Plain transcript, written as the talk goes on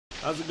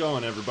How's it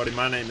going, everybody?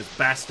 My name is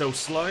Basto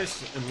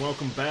Slice, and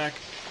welcome back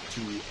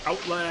to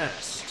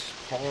Outlast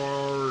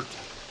Part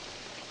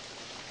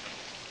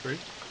 3?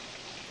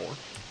 4?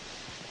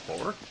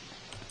 4?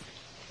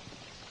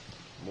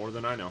 More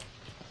than I know.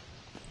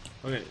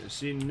 Okay,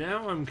 see,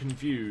 now I'm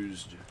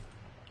confused.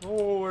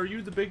 Oh, are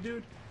you the big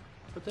dude?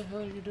 What the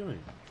hell are you doing?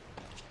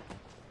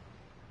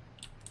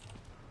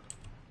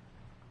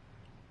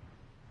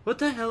 What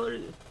the hell are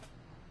you...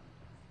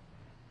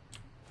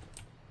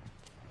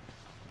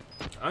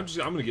 I'm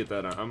gonna get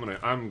that out.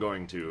 I'm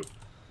going to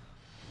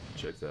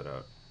check that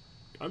out.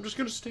 I'm just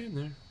gonna stand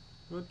there.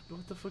 What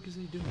the fuck is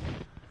he doing?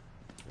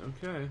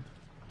 Okay.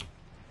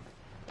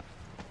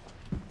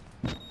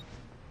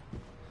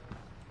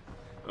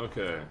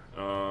 Okay.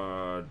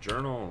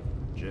 Journal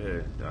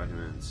J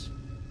documents.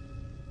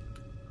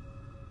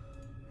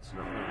 It's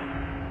not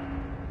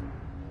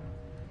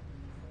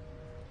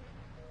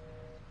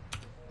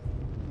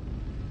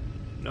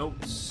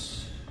notes.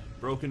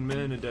 Broken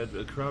men and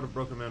a crowd of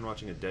broken men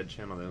watching a dead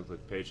channel. They look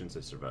like patients.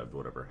 They survived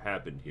whatever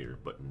happened here,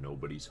 but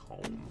nobody's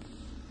home.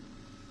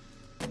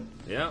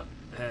 Yeah,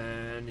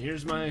 and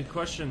here's my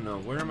question though.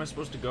 Where am I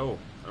supposed to go?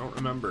 I don't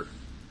remember.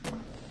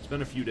 It's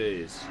been a few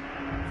days.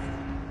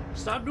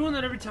 Stop doing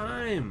that every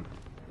time.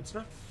 It's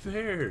not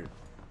fair.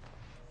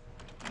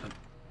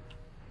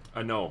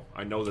 I know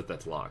that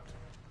that's locked.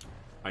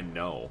 I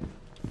know.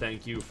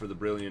 Thank you for the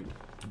brilliant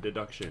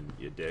deduction,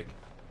 you dick.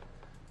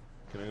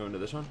 Can I go into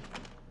this one?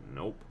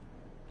 Nope.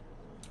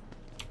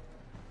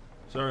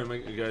 Sorry,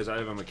 guys, I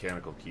have a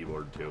mechanical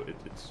keyboard, too.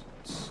 It's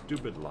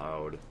stupid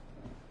loud.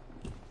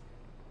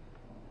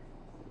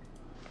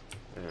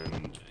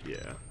 And,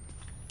 yeah.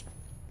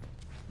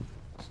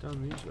 It's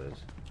down these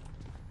ways.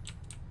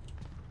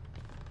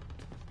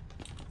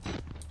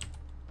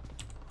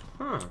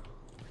 Huh.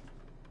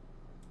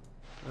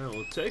 I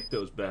will take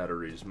those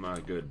batteries, my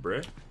good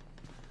Brit.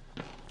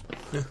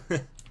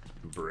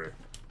 Brit.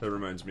 That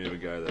reminds me of a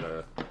guy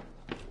that,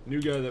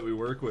 new guy that we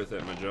work with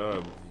at my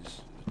job.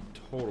 He's a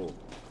total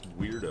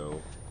weirdo.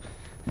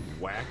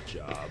 Whack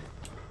job.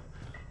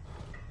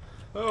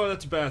 Oh,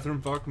 that's a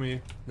bathroom. Fuck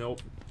me.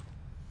 Nope.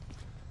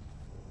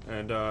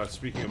 And,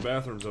 speaking of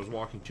bathrooms, I was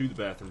walking to the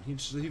bathroom. He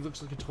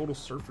looks like a total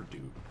surfer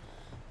dude.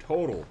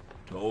 Total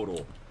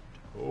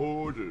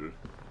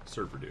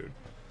surfer dude.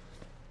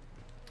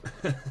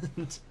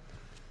 And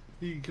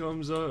he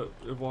comes up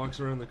and walks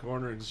around the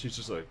corner, and she's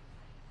just like,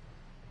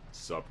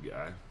 "Sup,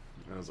 guy?"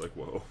 And I was like,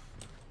 whoa.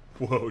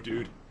 Whoa,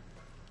 dude.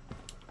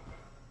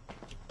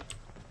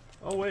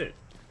 Oh, wait.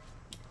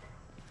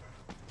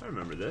 I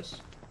remember this.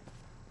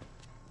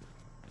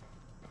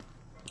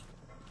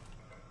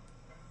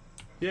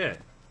 Yeah.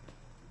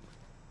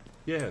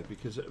 Yeah,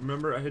 because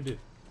remember I had to...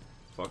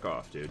 Fuck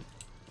off, dude.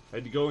 I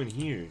had to go in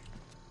here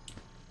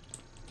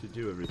to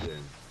do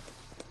everything.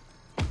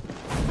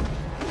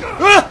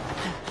 Ah!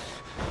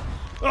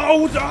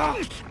 Oh,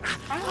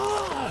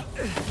 ah!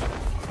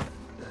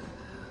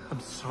 I'm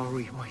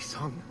sorry, my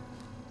son.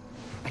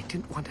 I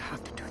didn't want to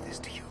have to do this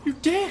to you. You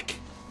dick!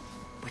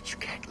 But you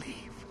can't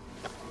leave.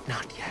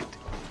 Not yet.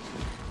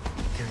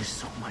 There is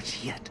so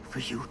much yet for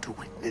you to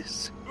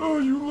witness. Oh,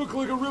 you look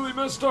like a really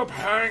messed up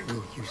Hank.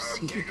 Will you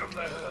see King it? of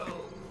the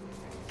Hill.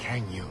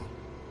 Can you?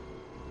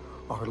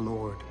 Our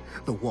Lord,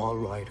 the Wall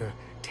Rider,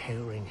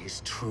 tearing his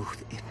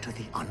truth into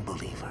the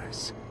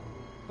unbelievers.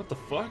 What the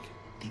fuck?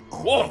 The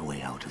only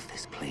way out of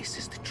this place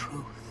is the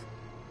truth.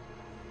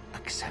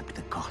 Accept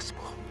the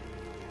gospel,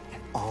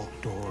 and all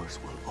doors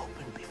will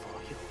open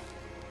before you.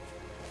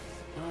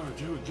 Oh,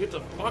 dude, get the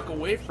fuck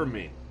away from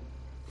me.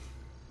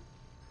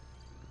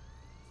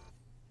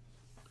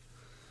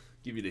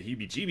 Give you the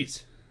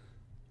heebie-jeebies.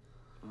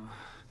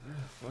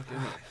 Fuck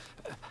am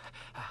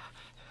I?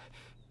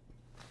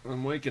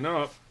 I'm waking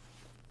up.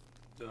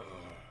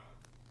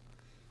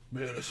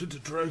 Man, I shouldn't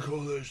have drank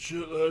all that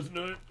shit last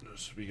night.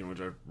 Speaking of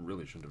which, I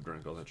really shouldn't have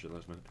drank all that shit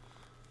last night.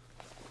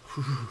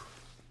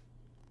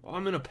 Oh,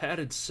 I'm in a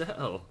padded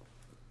cell.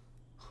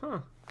 Huh.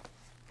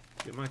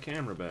 Get my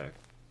camera back.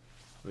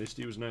 At least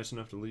he was nice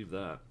enough to leave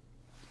that.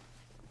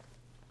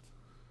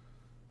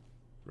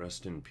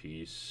 Rest in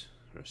peace.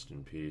 Rest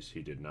in peace.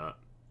 He did not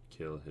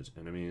kill his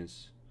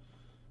enemies.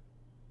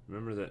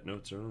 Remember that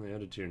notes are only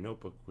added to your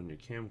notebook when your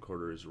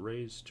camcorder is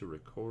raised to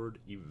record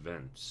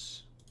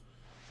events.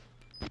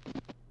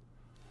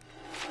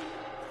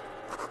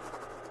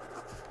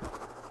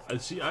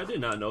 See, I did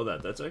not know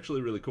that. That's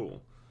actually really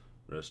cool.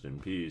 Rest in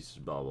peace,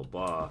 blah blah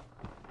blah.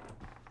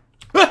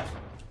 Ah!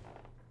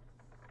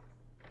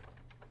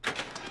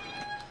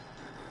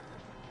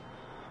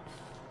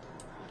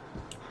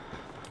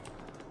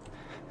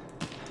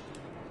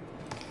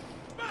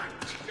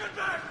 Get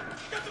back!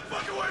 Get the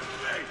fuck away from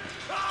me!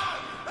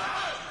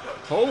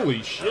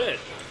 Holy shit!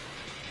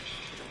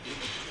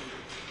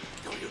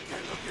 No, you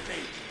can't look at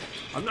me!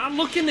 I'm not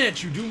looking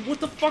at you, dude. What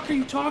the fuck are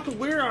you talking?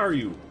 Where are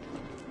you?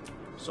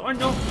 So I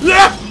know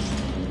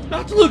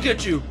not to look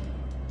at you.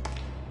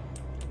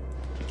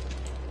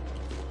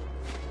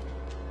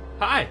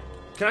 Hi.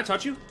 Can I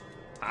touch you?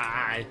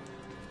 Hi.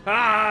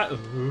 Hi.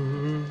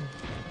 I'm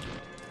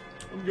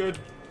good.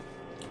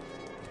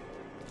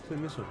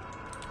 clean this one.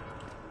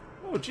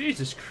 Oh,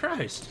 Jesus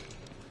Christ.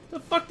 The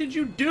fuck did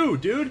you do,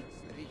 dude?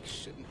 He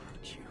shouldn't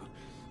hurt you.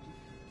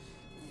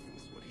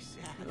 That's what he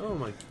said. Oh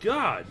my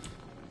God.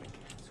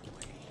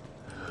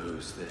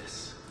 Who's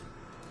this?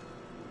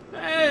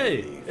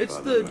 Hey, it's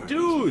the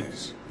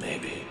dudes.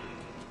 Maybe.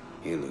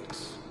 He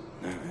looks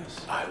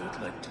nervous. I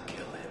would like to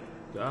kill him.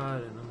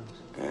 God knows.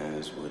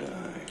 As would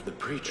I. The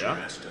preacher Yeah?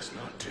 asked us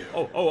not to.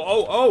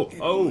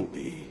 Oh. Would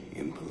be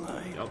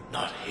impolite. Yep.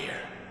 Not here.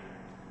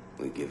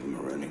 We give him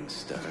a running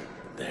start.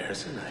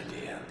 There's an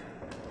idea.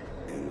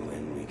 And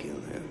when we kill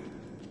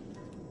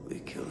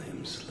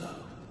him slow.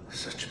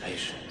 Such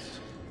patience.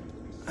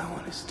 I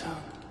want his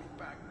tongue.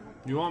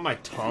 You want my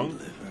tongue?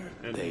 Liver.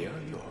 And They are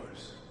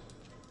yours.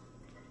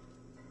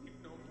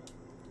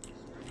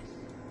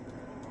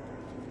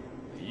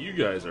 you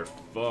guys are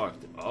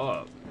fucked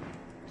up.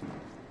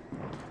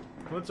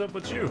 What's up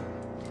with you?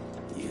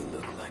 You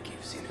look like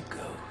you've seen a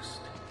ghost.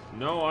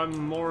 No, I'm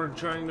more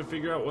trying to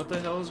figure out what the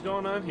hell is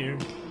going on here.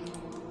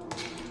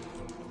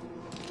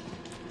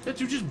 That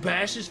dude just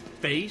bashed his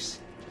face?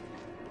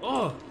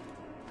 Oh.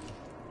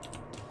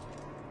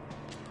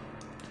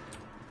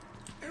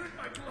 They're in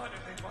my blood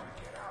and they want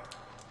to get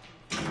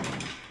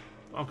out.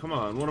 Oh, come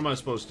on. What am I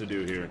supposed to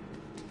do here?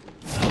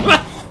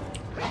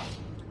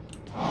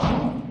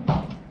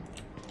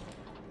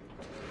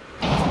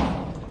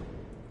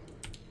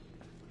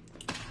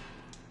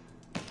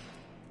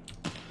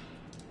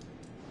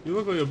 You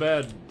look like a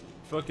bad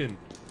fucking...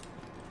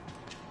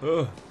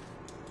 Ugh.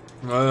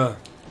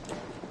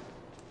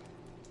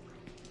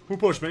 Who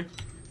pushed me?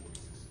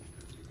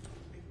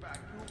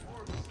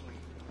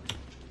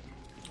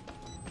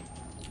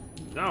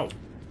 No.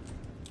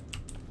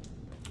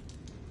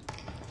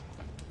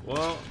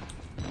 Well...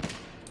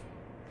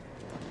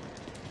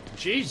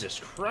 Jesus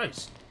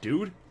Christ,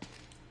 dude.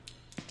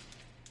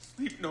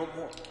 Sleep no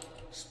more.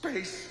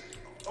 Space.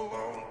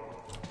 Alone.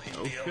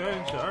 Leave me Okay,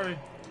 alone. sorry.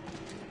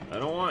 I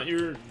don't want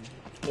your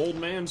old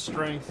man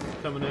strength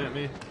coming at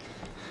me.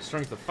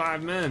 Strength of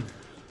 5 men.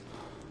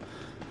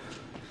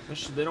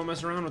 They don't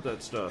mess around with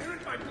that stuff. They're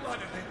in my blood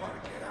and they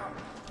want to get out.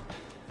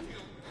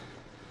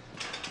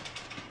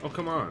 Oh,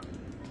 come on.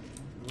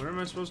 Where am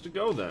I supposed to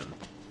go then?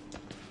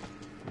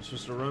 I'm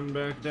supposed to run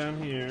back down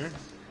here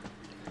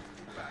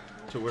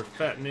to where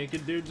fat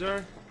naked dudes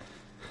are?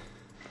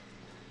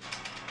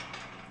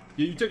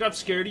 Yeah, you took out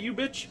Scary, you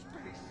bitch?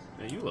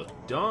 Man, you look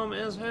dumb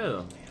as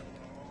hell.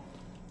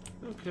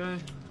 Okay.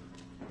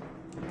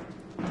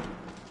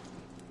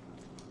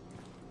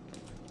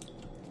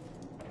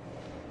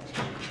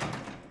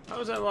 How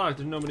is that locked?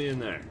 There's nobody in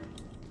there.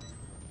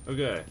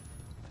 Okay.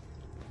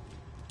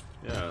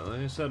 Yeah,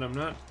 like I said, I'm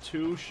not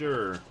too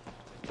sure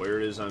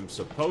where it is I'm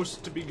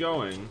supposed to be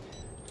going.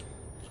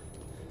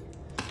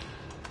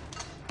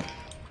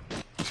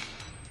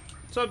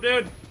 What's up,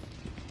 dude?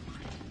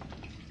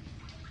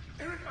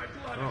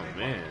 Oh,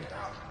 man.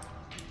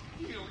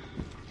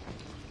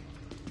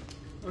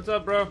 What's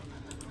up, bro?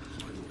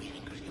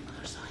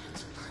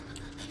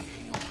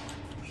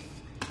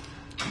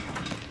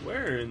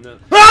 Where in the...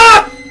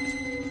 Ah!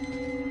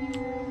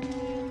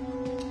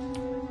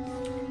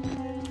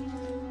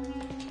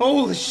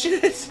 Holy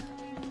shit!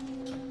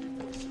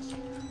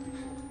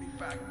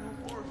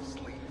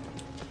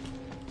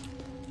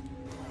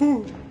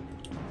 Whew.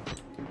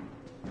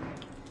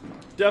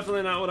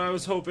 Definitely not what I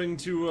was hoping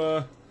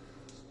to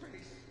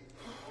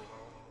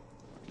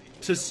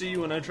see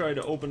when I tried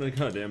to open a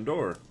goddamn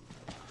door.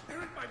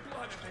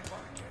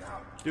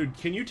 Dude,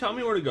 can you tell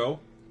me where to go?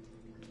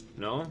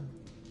 No?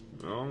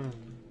 No?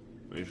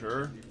 Are you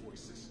sure?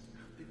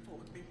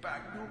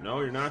 No,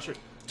 you're not sure.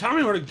 Tell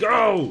me where to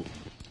go!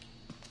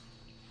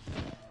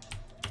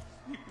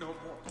 No more.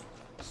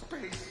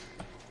 Space.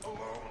 Alone.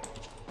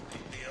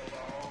 Leave me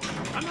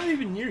alone. I'm not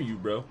even near you,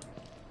 bro.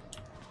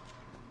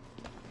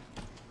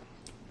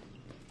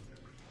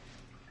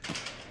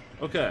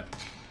 Okay.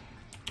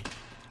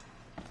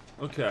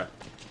 Okay.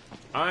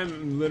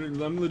 I'm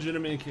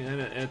legitimately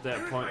kind of at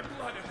that point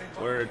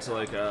where it's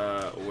like,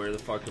 where the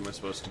fuck am I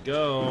supposed to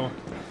go?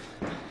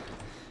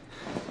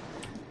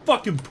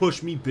 Fucking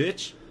push me,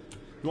 bitch.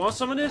 You want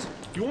some of this?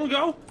 You want to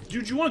go?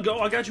 Dude, you want to go?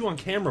 I got you on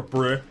camera,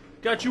 bruh.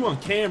 Got you on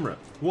camera.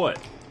 What?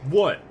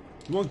 What?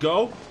 You want to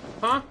go?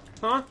 Huh?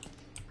 Huh?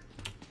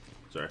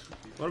 Sorry.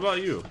 What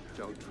about you?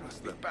 Don't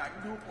trust them.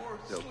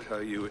 They'll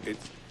tell you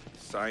it's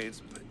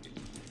science, but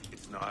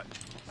it's not.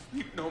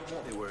 Sleep no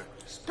more. They were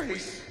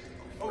Space.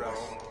 Alone.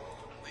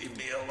 Leave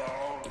me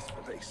alone.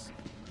 space.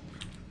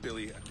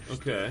 Billy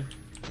understood. Okay.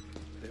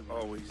 They've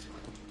always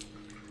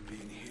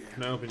been here.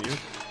 Can I open you?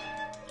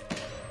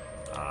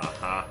 Ah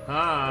ha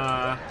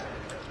ha.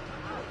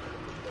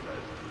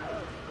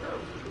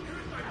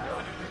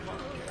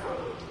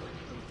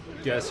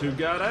 Guess who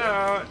got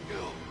out?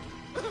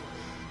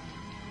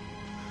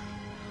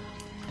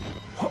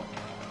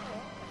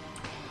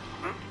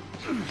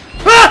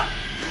 Ah!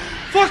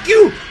 Fuck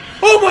you!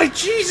 Oh my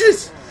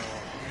Jesus!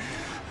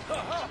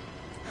 God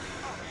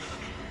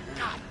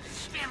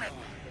damn it!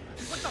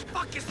 What the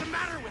fuck is the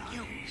matter with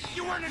you?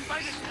 You weren't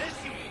invited to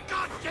this, you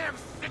goddamn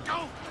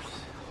sicko!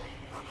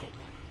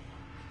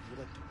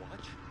 blood to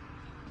watch.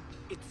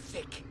 It's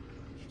sick.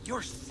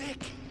 You're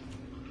sick.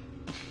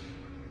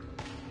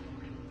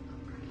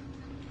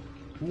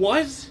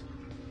 What?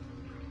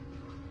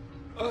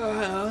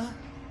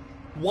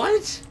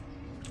 What?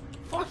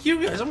 Fuck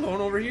you guys, I'm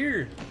going over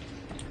here.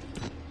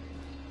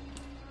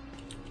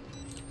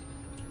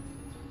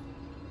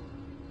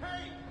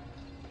 Hey!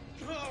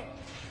 Oh!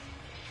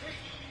 Hey,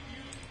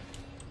 you!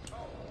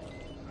 Oh,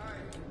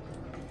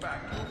 I'm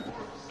back. No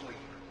more sleep.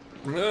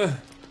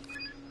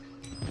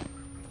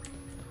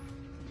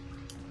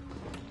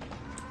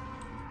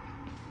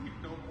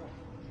 No more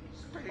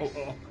space.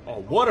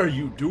 Oh, what are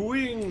you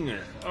doing?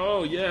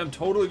 Oh, yeah, I'm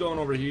totally going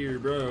over here,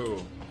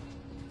 bro.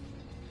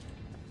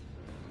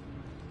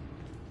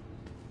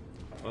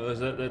 Oh,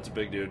 that's a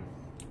big dude.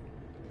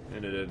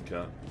 And a dead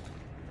cop.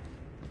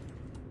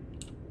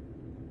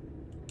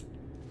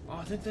 Oh,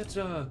 I think that's,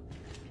 I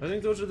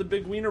think those are the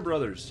Big Wiener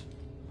Brothers.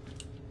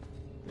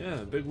 Yeah,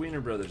 Big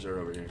Wiener Brothers are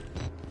over here.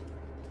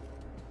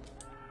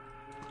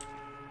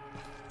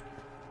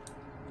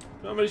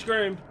 Somebody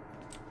screamed.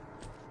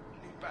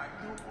 Be back.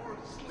 No more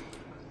sleep.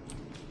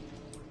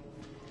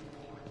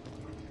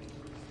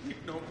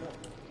 No more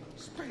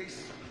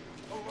space.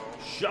 Alone.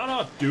 Shut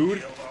up, dude.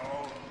 Be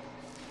alone.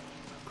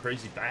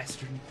 Crazy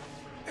bastard.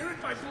 They're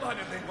in my blood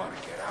and they want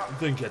to get out.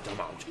 Then get them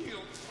out.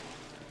 Healed.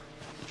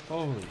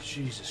 Holy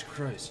Jesus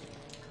Christ.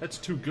 That's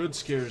 2 good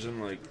scares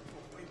in like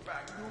Be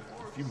back. No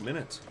more. a few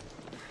minutes.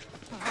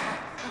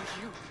 Oh,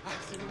 you. I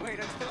didn't wait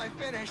until I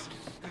finished.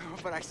 Oh,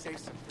 but I saved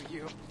some for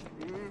you.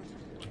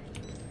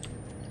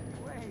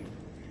 Wait.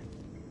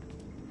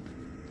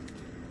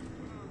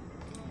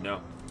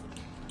 No.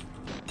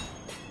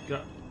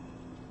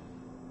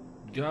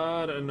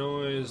 God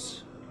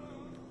annoys.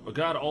 Well,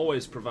 God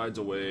always provides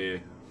a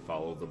way.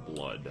 Follow the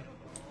blood.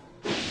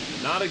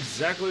 Not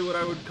exactly what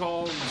I would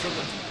call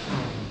something.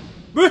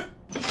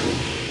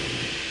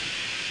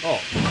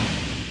 Oh.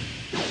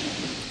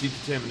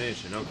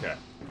 Decontamination, okay.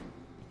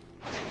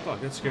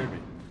 Fuck, that scared me.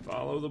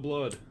 Follow the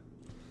blood.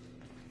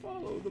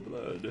 Follow the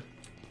blood.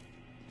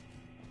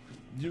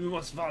 You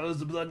must follow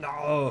the blood.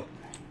 No.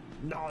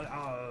 No,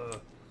 no.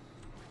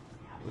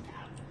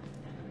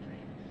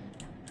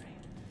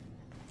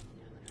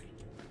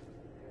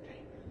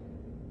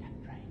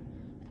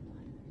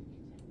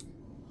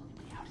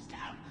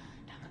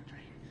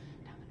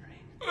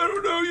 I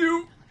don't know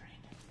you.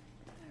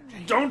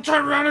 Don't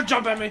turn around and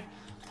jump at me.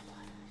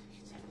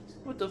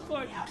 What the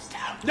fuck?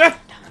 Yeah.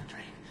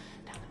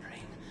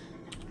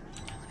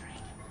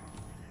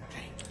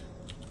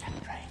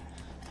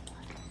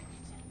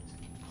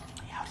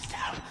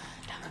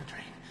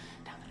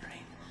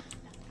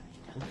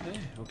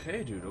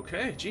 Okay, dude,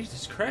 okay.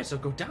 Jesus Christ, I'll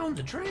go down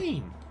the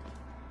drain.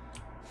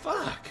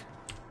 Fuck.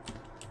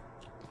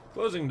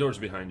 Closing doors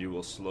behind you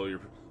will slow your...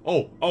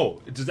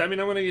 Oh, does that mean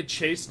I'm gonna get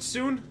chased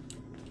soon?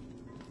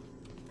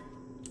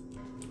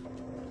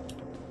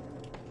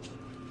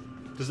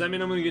 Does that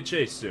mean I'm gonna get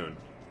chased soon?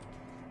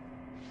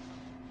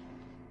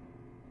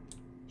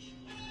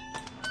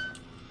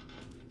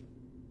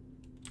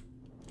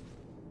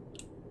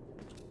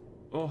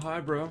 Oh, hi,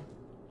 bro.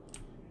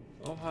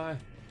 Oh, hi.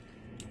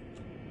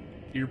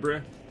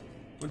 Earbra.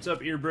 What's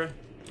up, Earbra?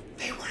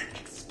 They weren't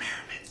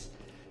experiments.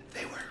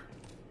 They were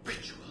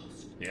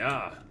rituals.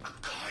 Yeah. A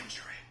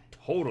conjuring.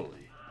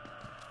 Totally.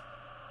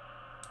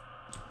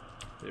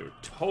 They were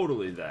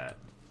totally that.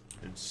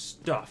 And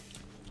stuff.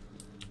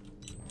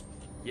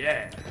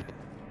 Yeah.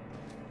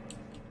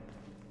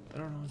 I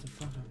don't know what the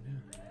fuck I'm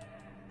doing.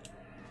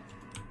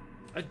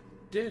 I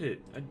did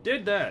it. I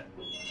did that.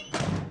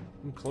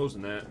 I'm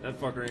closing that. That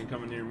fucker ain't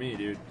coming near me,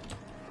 dude.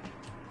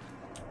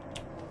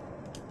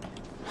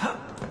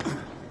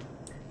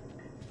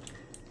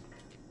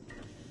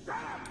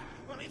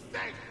 Let me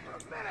think for a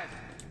minute.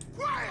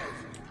 Quiet.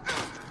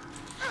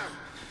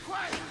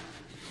 Quiet.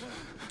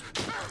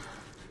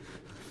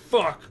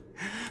 Fuck.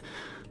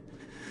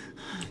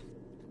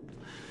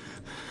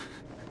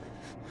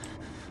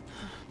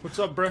 What's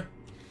up, bruh?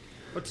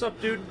 What's up,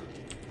 dude?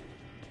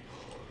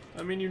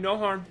 I mean, you no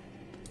harm.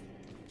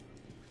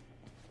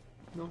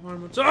 No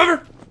harm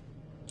whatsoever!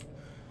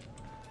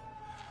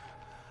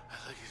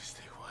 I'd like you to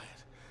stay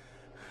quiet.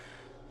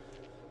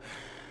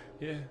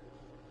 Yeah.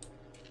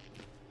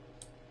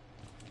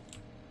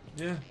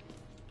 Yeah.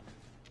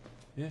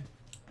 Yeah.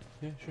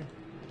 Yeah, sure.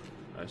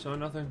 I saw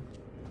nothing.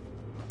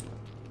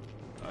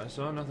 I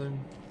saw nothing.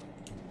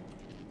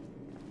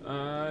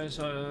 I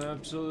saw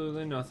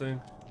absolutely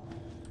nothing.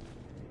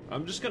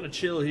 I'm just gonna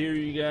chill here,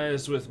 you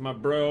guys, with my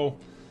bro.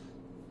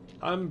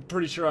 I'm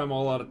pretty sure I'm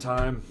all out of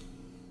time.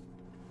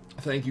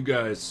 Thank you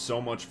guys so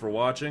much for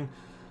watching.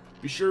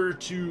 Be sure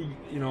to,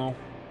 you know,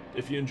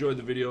 if you enjoyed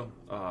the video,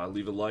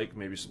 leave a like,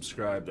 maybe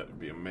subscribe. That would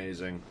be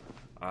amazing.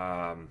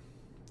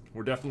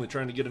 We're definitely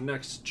trying to get a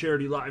next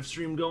charity live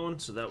stream going,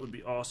 so that would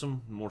be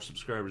awesome. The more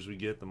subscribers we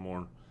get, the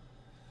more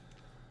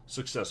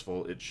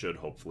successful it should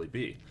hopefully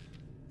be.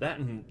 That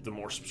and the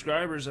more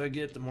subscribers I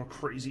get, the more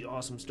crazy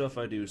awesome stuff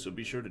I do. So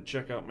be sure to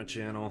check out my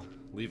channel,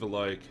 leave a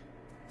like,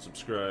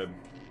 subscribe.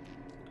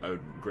 I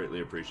would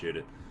greatly appreciate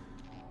it.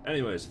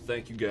 Anyways,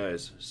 thank you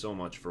guys so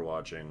much for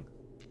watching.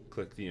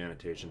 Click the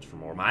annotations for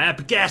more of my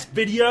epic ass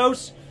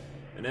videos.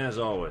 And as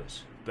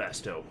always,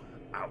 Besto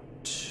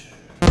out.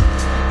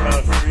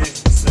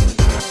 3,